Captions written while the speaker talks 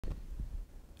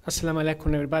Assalamu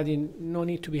alaikum, everybody. No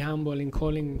need to be humble in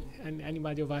calling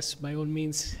anybody of us, by all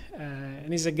means.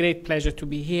 And it's a great pleasure to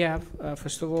be here.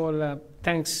 First of all,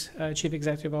 thanks, Chief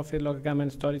Executive Officer, Local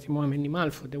Government Authority, Mohammed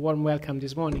Nimal, for the warm welcome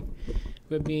this morning.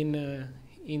 We've been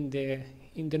in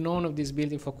the known of this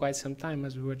building for quite some time,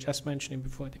 as we were just mentioning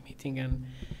before the meeting, and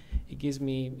it gives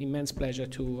me immense pleasure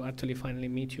to actually finally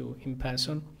meet you in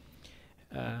person,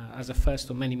 as a first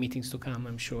of many meetings to come,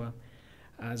 I'm sure,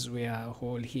 as we are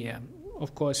all here.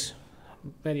 Of course,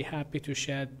 very happy to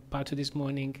share part of this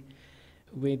morning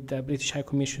with the British High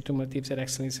Commissioner to Maldives, Her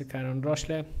Excellency Karen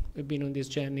Rochler. We've been on this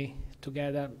journey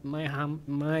together. My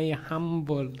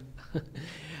humble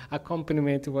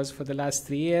accompaniment was for the last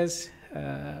 3 years,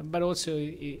 but also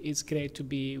it's great to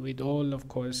be with all, of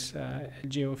course,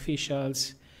 LGO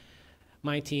officials,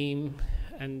 my team,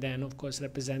 and then, of course,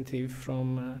 representatives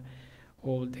from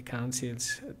all the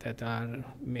councils that are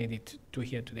made it to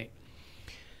here today.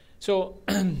 So,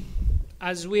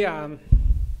 as we are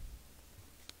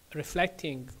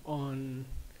reflecting on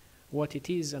what it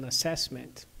is, an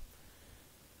assessment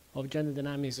of gender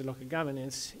dynamics in local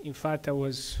governance, in fact, I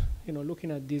was, looking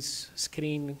at this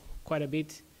screen quite a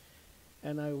bit,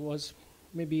 and I was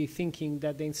maybe thinking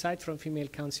that the insight from female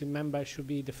council members should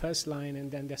be the first line, and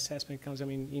then the assessment comes. I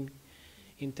mean,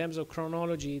 in terms of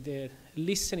chronology, the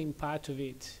listening part of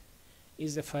it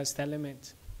is the first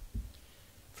element,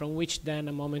 from which then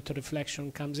a moment of reflection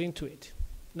comes into it.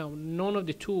 Now, none of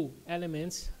the two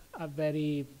elements are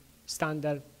very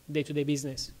standard day-to-day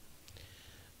business.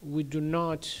 We do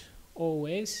not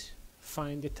always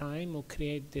find the time or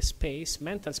create the space,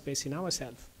 mental space in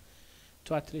ourselves,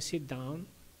 to actually sit down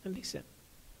and listen.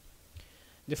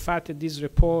 The fact that this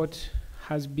report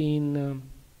has been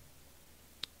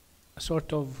a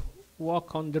sort of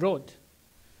walk on the road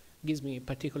gives me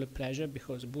particular pleasure,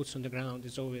 because boots on the ground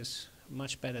is always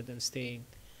much better than staying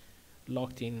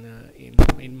locked in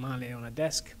Mali on a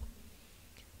desk.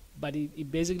 But it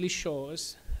basically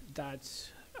shows that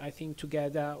I think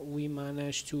together we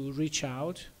managed to reach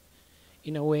out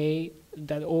in a way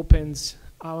that opens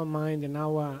our mind and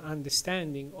our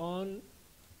understanding on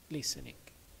listening.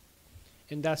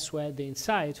 And that's where the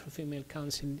insight for female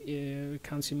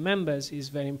council members is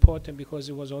very important, because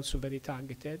it was also very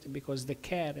targeted, because the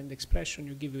care and the expression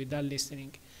you give with that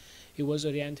listening, it was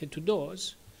oriented to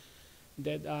those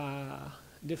that are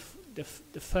the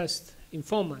first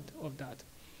informant of that.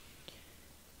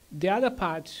 The other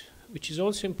part, which is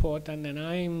also important, and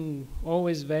I'm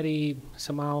always very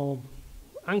somehow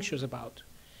anxious about,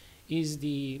 is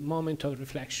the moment of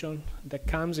reflection that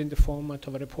comes in the format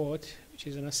of a report, which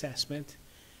is an assessment,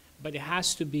 but it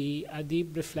has to be a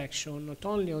deep reflection, not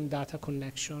only on data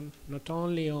connection, not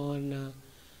only on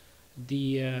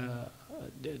the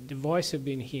voice I've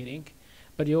been hearing,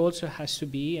 but it also has to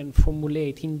be and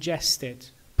formulate, ingested,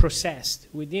 processed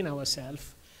within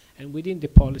ourselves and within the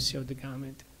policy of the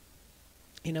government,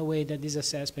 in a way that this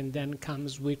assessment then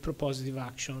comes with propositive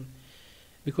action,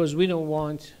 because we don't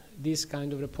want this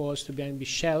kind of reports to be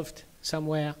shelved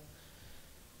somewhere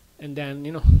and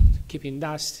then, keeping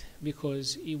dust,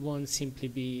 because it won't simply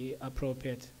be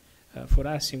appropriate for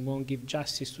us. It won't give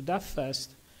justice to that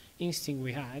first instinct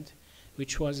we had,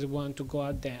 which was the one to go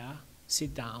out there,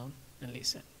 sit down, and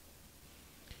listen.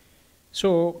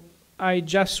 So I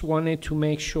just wanted to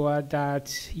make sure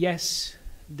that, yes,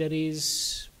 there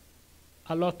is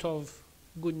a lot of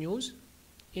good news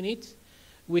in it,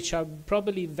 which are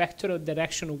probably vector of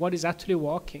direction of what is actually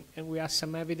working, and we have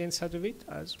some evidence out of it,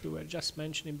 as we were just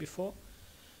mentioning before.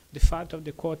 The fact of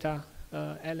the quota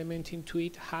element into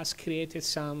it has created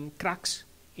some cracks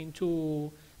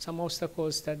into some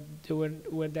obstacles that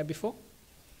were there before.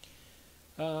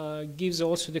 Gives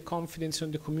also the confidence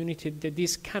on the community that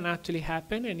this can actually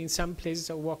happen, and in some places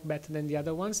it work better than the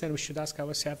other ones, and we should ask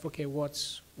ourselves, okay,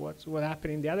 what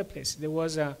happened in the other places? There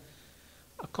was a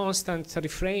constant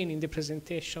refrain in the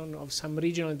presentation of some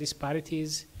regional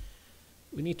disparities.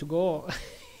 We need to go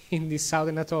in the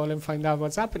southern atoll and find out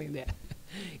what's happening there.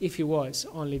 If it was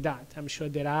only that, I'm sure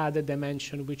there are other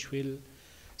dimensions which will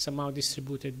somehow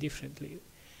distribute it differently.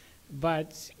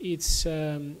 But it's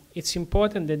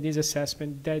important that this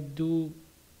assessment that do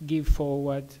give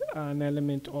forward an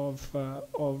element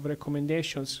of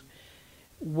recommendations.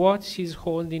 What is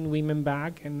holding women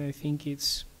back, and I think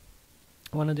it's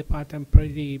one of the parts I'm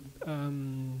pretty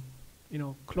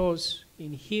close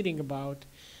in hearing about,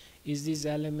 is this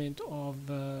element of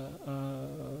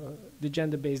the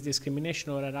gender-based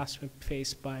discrimination or harassment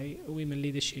faced by women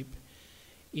leadership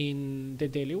in the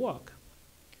daily work.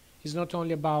 It's not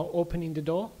only about opening the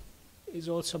door, it's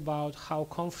also about how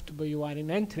comfortable you are in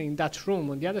entering that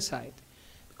room on the other side.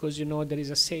 because you know there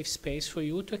is a safe space for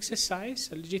you to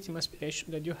exercise a legitimate aspiration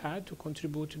that you had to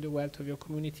contribute to the wealth of your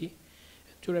community,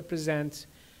 to represent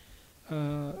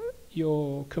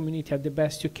your community at the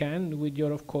best you can with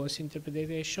your, of course,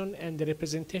 interpretation and the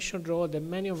representation role that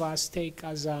many of us take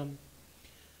as a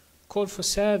call for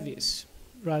service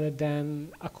rather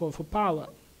than a call for power,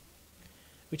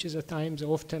 which is at times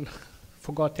often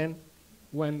forgotten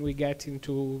when we get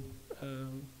into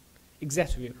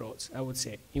executive roles, I would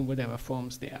say, in whatever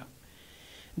forms they are.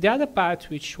 The other part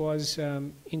which was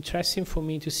interesting for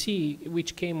me to see,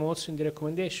 which came also in the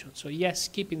recommendation, so yes,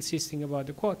 keep insisting about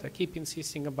the quota, keep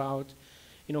insisting about,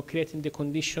 you know, creating the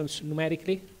conditions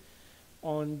numerically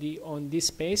on this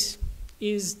space,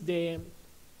 is the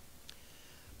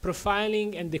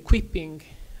profiling and equipping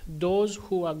those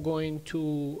who are going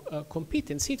to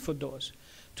compete and sit for those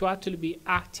to actually be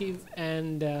active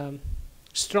and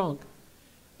strong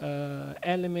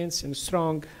elements and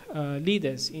strong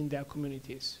leaders in their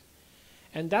communities.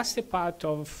 And that's the part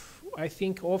of, I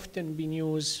think, often being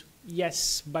used,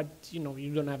 yes, but you know,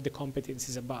 you don't have the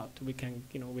competencies about. We can,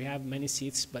 you know, we have many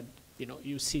seats, but you know,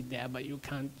 you sit there, but you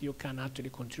can't actually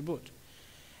contribute.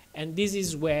 And this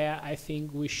is where I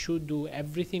think we should do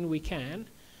everything we can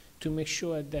to make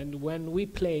sure that when we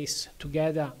place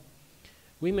together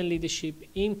women leadership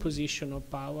in position of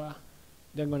power,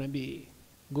 they're going to be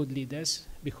good leaders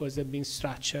because they've been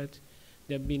structured,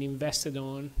 they've been invested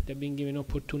on, they've been given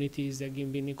opportunities, they've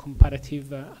been given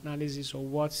comparative analysis of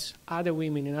what other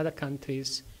women in other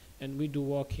countries, and we do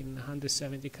work in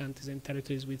 170 countries and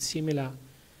territories with similar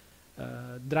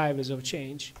drivers of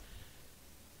change,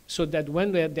 so that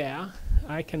when they're there,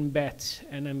 I can bet,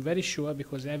 and I'm very sure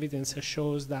because evidence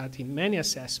shows that in many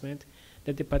assessments,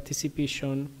 that the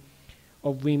participation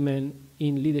of women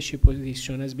in leadership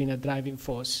position has been a driving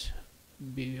force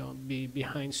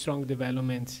behind strong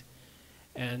development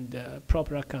and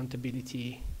proper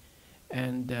accountability,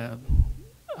 and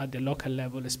at the local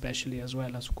level especially, as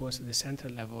well as, of course, at the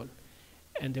central level,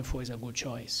 and therefore is a good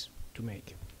choice to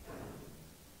make.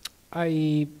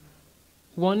 I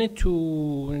wanted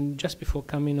to, and just before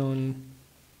coming on,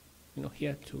 you know,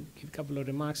 here to give a couple of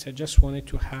remarks, I just wanted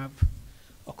to have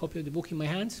a copy of the book in my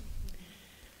hands,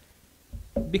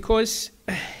 because,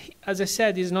 as I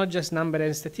said, it's not just number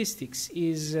and statistics.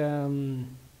 Is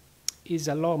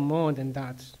a lot more than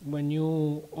that. When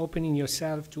you opening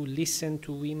yourself to listen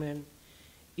to women,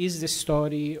 is the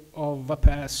story of a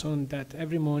person that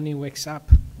every morning wakes up,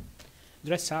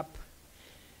 dress up,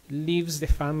 leaves the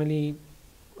family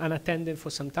unattended for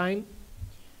some time,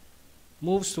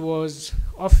 moves towards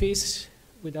office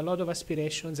with a lot of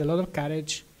aspirations, a lot of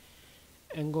courage,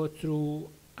 and go through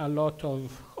a lot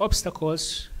of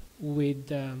obstacles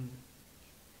with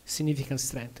significant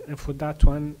strength. And for that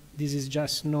one, this is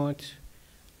just not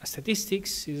a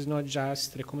statistics, it is not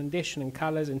just recommendation and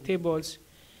colors and tables,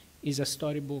 it's a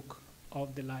storybook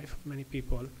of the life of many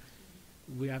people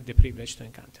we have the privilege to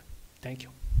encounter. Thank you.